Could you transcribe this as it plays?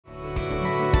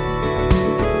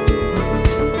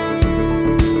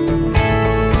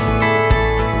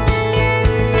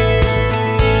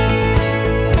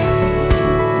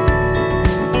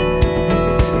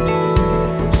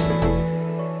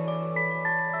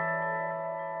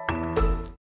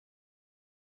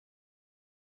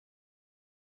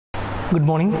Good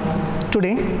morning.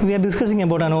 Today we are discussing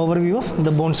about an overview of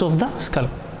the bones of the skull.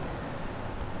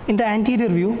 In the anterior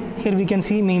view, here we can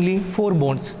see mainly four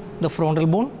bones: the frontal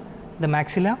bone, the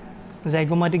maxilla,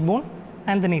 zygomatic bone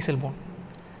and the nasal bone.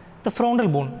 The frontal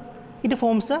bone, it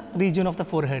forms the region of the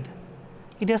forehead.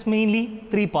 It has mainly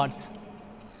three parts: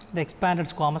 the expanded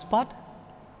squamous part,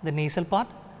 the nasal part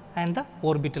and the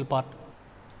orbital part.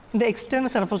 In the external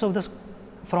surface of the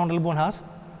frontal bone has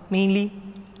mainly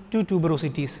two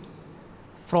tuberosities,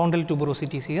 frontal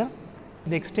tuberosities here.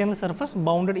 The external surface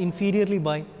bounded inferiorly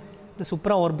by the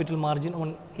supraorbital margin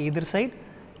on either side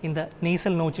in the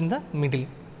nasal notch in the middle,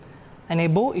 and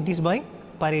above it is by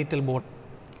parietal bone.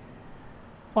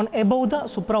 On above the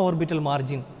supraorbital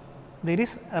margin there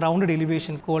is a rounded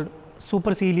elevation called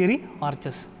superciliary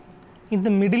arches. In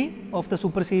the middle of the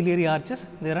superciliary arches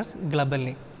there are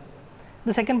globullae.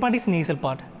 The second part is nasal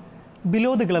part.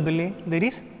 Below the globullae there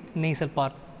is nasal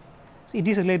part. So it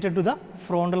is related to the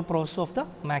frontal process of the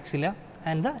maxilla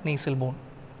and the nasal bone.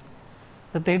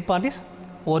 The third part is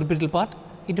orbital part.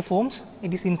 It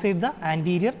is inside the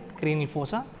anterior cranial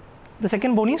fossa. The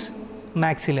second bone is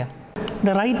maxilla.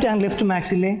 The right and left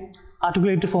maxillae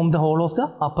articulate to form the whole of the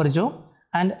upper jaw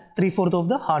and 3/4 of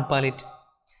the hard palate.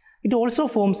 It also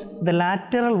forms the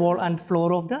lateral wall and floor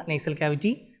of the nasal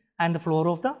cavity and the floor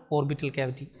of the orbital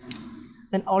cavity.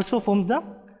 Then also forms the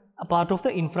a part of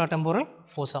the infratemporal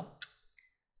fossa.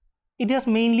 It has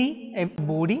mainly a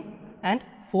body and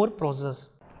four processes.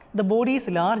 The body is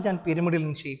large and pyramidal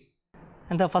in shape,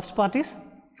 and the first part is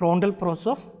frontal process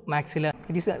of maxilla.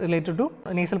 It is related to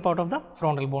the nasal part of the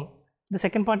frontal bone. The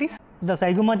second part is the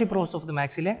zygomatic process of the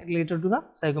maxilla, related to the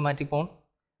zygomatic bone.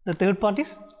 The third part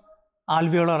is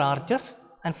alveolar arches,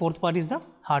 and fourth part is the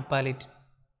hard palate.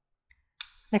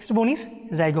 Next bone is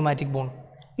zygomatic bone.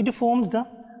 It forms the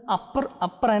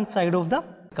upper and side of the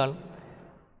skull.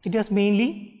 It has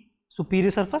mainly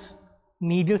superior surface,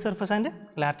 medial surface and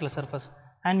lateral surface,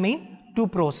 and main two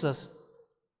processes: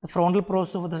 the frontal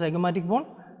process of the zygomatic bone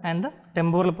and the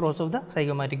temporal process of the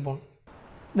zygomatic bone.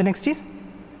 The next is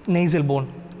nasal bone.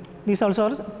 These also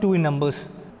are two in numbers.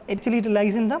 Actually it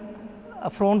lies in the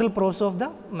frontal process of the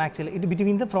maxilla,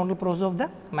 between the frontal process of the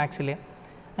maxilla,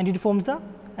 and it forms the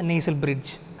nasal bridge.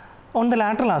 On the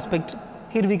lateral aspect,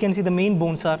 here we can see the main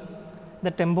bones are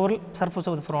the temporal surface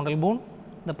of the frontal bone,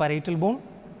 the parietal bone,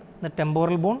 the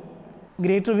temporal bone,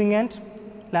 greater wing and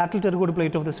lateral pterygoid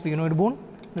plate of the sphenoid bone,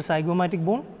 the zygomatic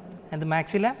bone and the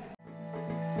maxilla